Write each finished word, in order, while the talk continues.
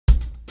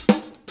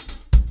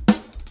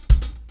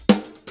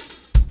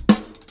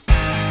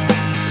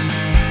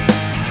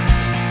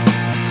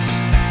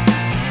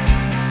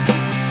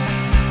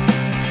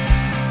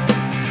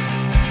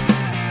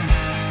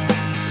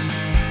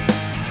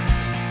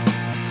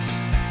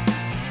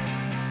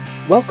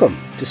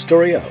Welcome to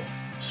StoryO,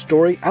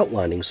 story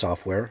outlining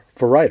software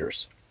for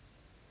writers.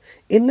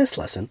 In this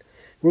lesson,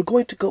 we're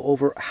going to go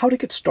over how to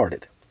get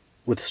started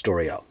with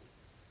StoryO.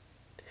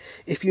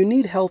 If you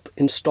need help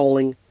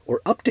installing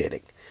or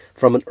updating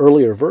from an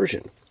earlier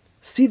version,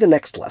 see the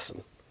next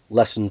lesson,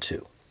 Lesson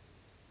 2.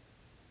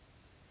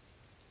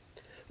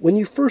 When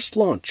you first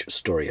launch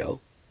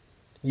StoryO,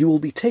 you will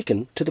be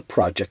taken to the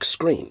project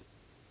screen.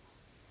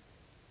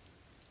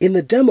 In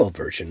the demo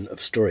version of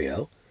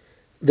StoryO,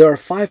 there are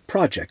 5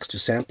 projects to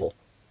sample,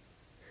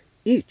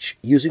 each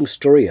using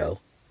StoryO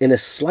in a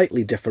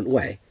slightly different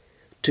way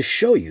to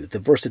show you the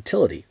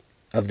versatility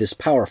of this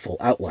powerful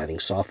outlining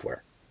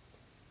software.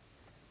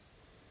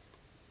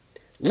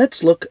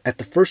 Let's look at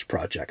the first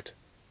project,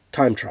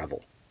 Time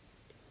Travel.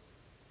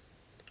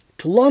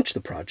 To launch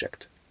the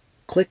project,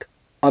 click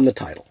on the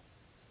title.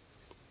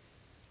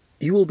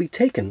 You will be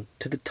taken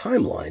to the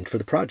timeline for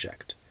the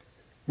project,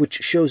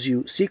 which shows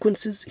you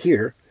sequences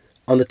here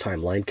on the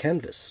timeline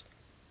canvas.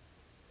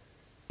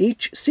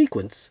 Each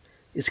sequence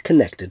is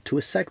connected to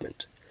a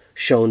segment,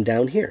 shown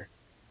down here.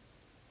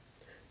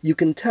 You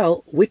can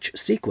tell which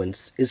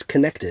sequence is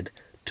connected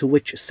to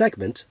which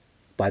segment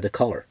by the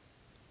color.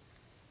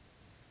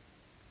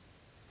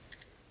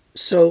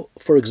 So,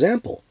 for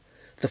example,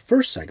 the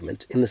first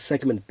segment in the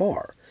segment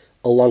bar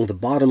along the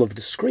bottom of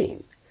the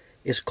screen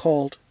is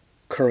called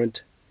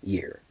Current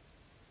Year.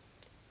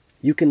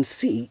 You can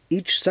see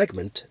each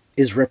segment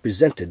is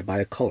represented by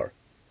a color,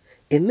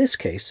 in this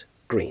case,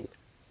 green.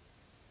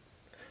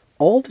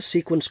 All the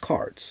sequence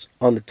cards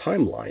on the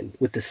timeline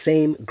with the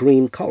same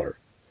green color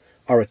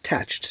are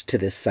attached to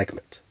this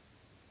segment.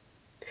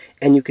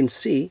 And you can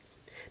see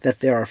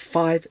that there are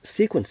 5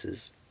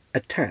 sequences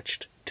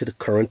attached to the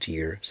current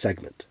year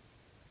segment.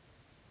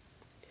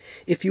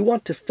 If you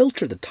want to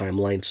filter the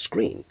timeline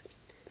screen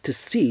to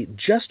see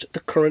just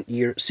the current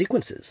year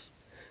sequences,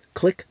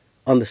 click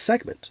on the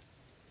segment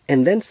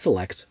and then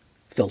select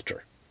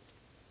Filter.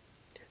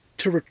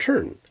 To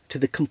return to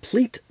the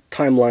complete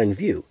timeline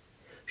view,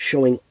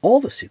 showing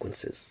all the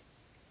sequences,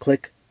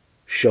 click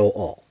Show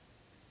All.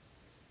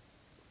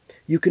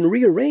 You can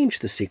rearrange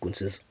the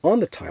sequences on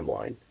the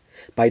timeline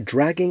by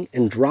dragging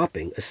and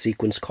dropping a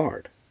sequence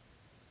card.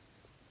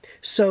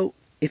 So,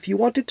 if you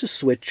wanted to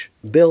switch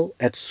Bill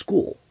at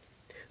school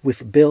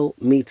with Bill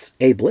meets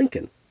Abe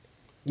Lincoln,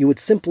 you would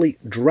simply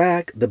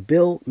drag the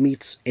Bill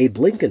meets Abe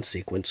Lincoln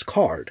sequence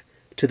card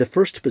to the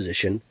first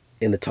position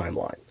in the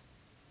timeline.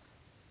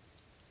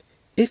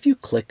 If you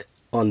click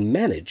on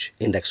Manage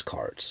Index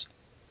Cards,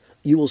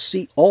 you will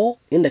see all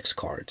index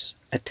cards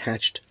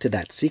attached to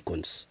that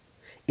sequence,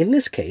 in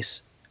this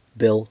case,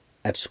 Bill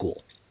at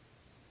school.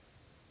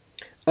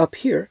 Up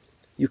here,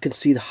 you can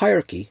see the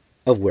hierarchy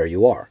of where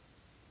you are.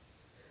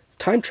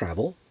 Time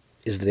Travel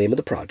is the name of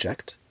the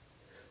project,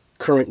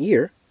 Current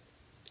Year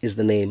is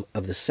the name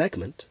of the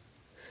segment,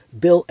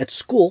 Bill at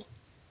school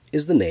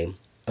is the name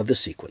of the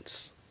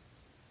sequence.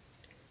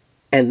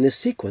 And this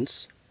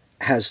sequence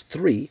has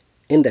 3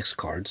 index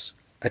cards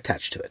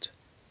attached to it.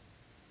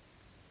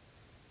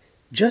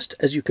 Just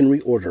as you can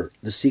reorder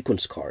the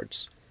sequence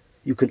cards,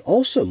 you can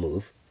also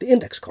move the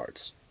index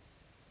cards.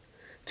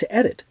 To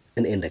edit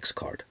an index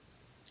card,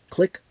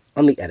 click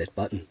on the Edit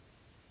button.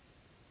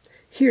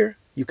 Here,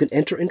 you can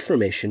enter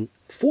information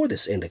for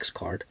this index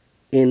card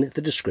in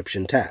the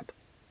Description tab.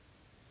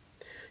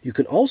 You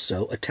can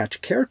also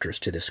attach characters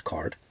to this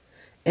card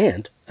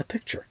and a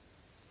picture.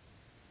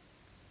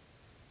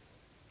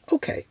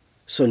 Okay,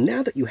 so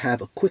now that you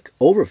have a quick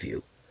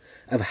overview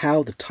of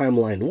how the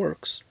timeline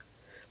works,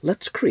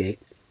 let's create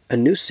a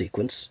new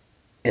sequence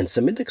and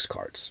some index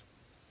cards.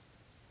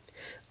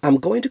 I'm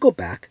going to go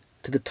back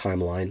to the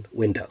timeline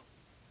window.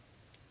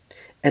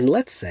 And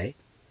let's say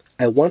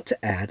I want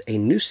to add a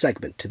new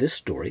segment to this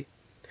story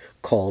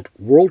called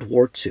World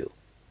War II,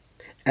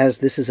 as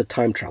this is a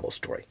time travel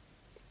story.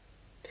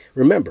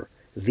 Remember,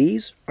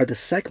 these are the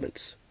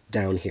segments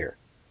down here.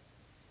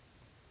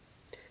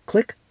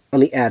 Click on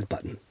the Add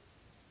button.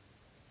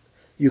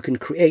 You can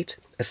create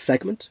a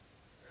segment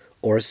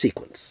or a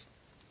sequence.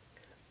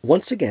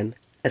 Once again,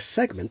 a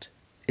segment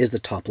is the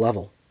top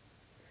level.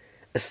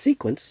 A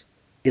sequence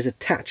is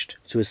attached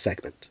to a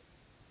segment.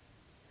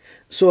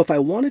 So if I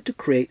wanted to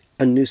create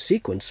a new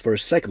sequence for a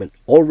segment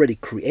already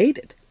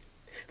created,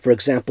 for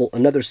example,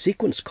 another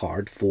sequence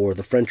card for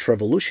the French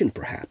Revolution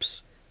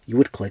perhaps, you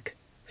would click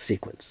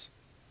Sequence.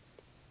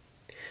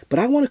 But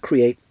I want to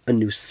create a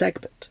new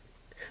segment,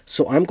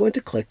 so I'm going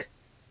to click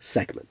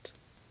Segment.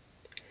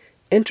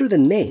 Enter the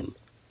name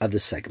of the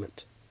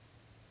segment.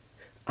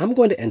 I'm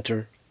going to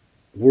enter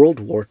World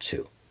War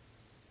II.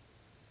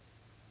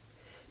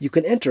 You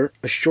can enter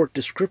a short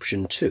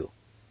description too.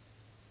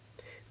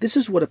 This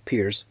is what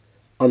appears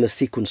on the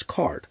sequence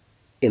card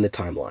in the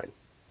timeline.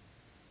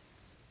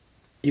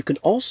 You can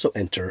also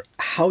enter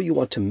how you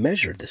want to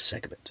measure this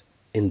segment,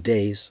 in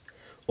days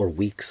or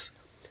weeks,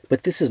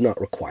 but this is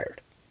not required.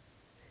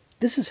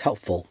 This is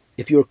helpful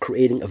if you are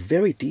creating a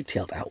very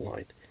detailed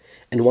outline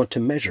and want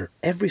to measure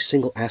every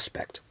single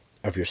aspect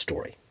of your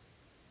story.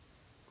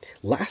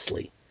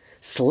 Lastly,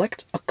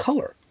 select a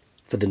color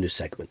for the new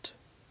segment.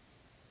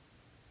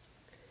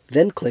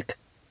 then click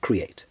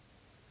Create.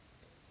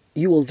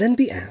 You will then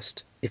be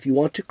asked if you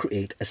want to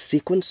create a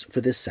sequence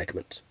for this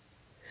segment.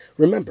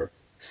 Remember,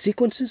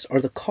 sequences are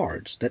the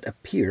cards that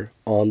appear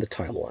on the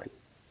timeline.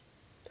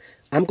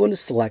 I'm going to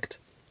select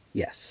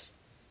Yes.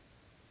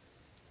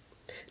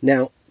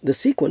 Now, the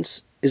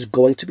sequence is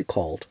going to be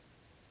called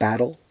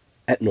Battle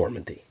at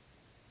Normandy.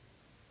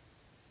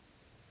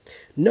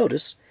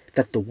 Notice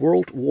that the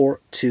World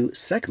War II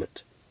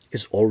segment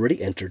is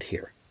already entered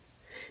here.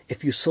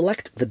 If you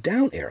select the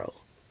down arrow,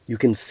 you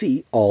can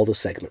see all the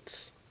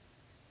segments.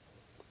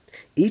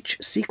 Each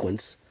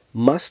sequence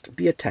must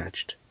be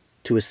attached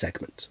to a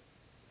segment.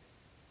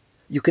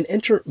 You can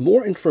enter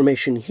more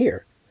information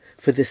here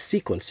for this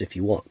sequence if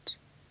you want.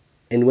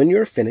 And when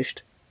you're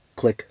finished,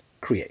 click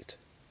Create.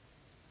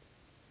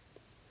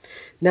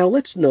 Now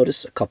let's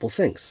notice a couple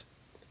things.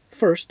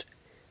 First,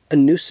 a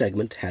new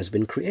segment has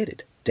been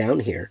created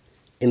down here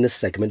in the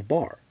segment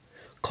bar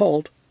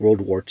called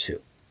World War II.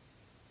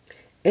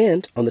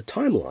 And on the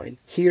timeline,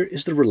 here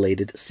is the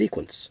related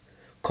sequence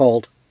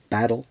called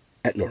Battle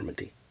at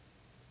Normandy.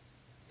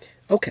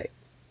 Okay,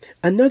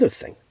 another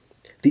thing,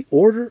 the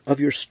order of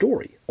your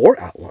story or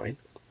outline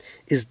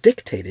is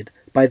dictated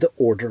by the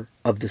order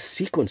of the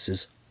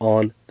sequences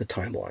on the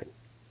timeline.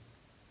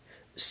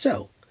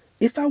 So,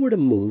 if I were to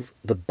move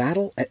the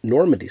Battle at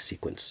Normandy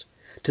sequence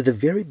to the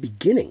very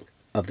beginning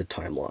of the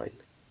timeline,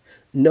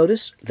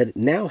 notice that it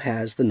now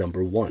has the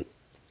number 1.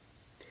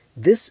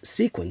 This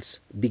sequence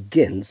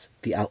begins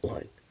the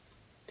outline,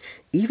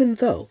 even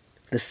though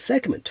the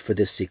segment for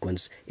this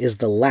sequence is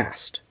the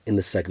last in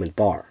the segment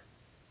bar.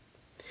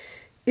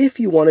 If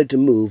you wanted to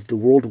move the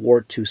World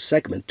War II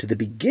segment to the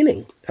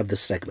beginning of the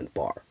segment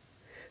bar,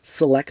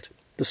 select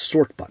the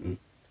Sort button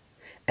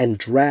and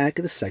drag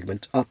the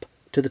segment up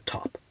to the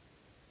top.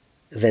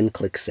 Then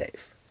click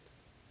Save.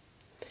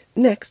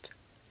 Next,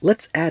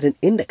 let's add an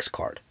index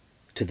card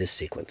to this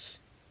sequence.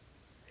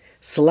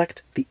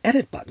 Select the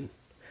Edit button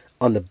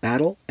on the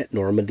Battle at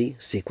Normandy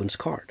sequence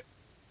card,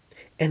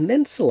 and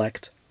then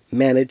select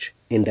Manage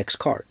Index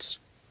Cards.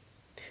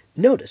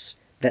 Notice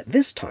that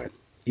this time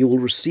you will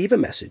receive a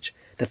message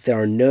that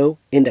there are no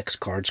index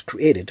cards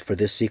created for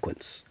this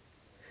sequence.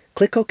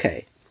 Click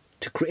OK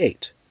to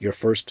create your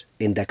first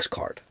index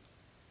card.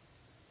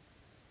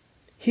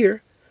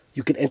 Here,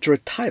 you can enter a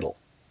title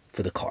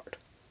for the card.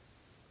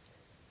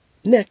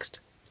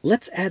 Next,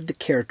 let's add the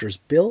characters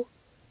Bill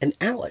and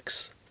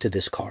Alex to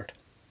this card.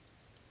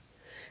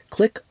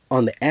 Click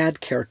on the Add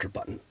Character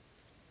button.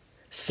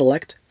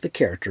 Select the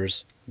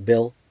characters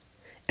Bill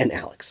and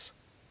Alex.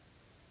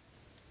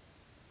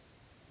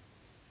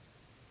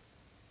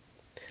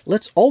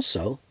 Let's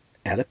also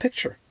add a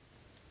picture.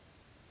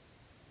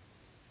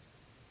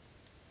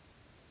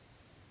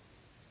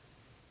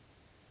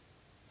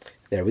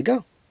 There we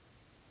go.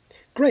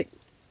 Great.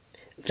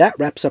 That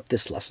wraps up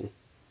this lesson.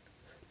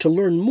 To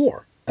learn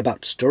more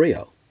about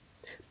StoryO,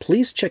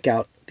 please check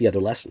out the other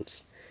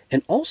lessons,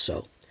 and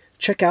also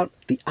check out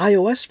the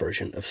iOS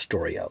version of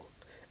StoryO,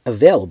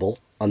 available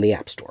on the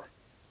App Store.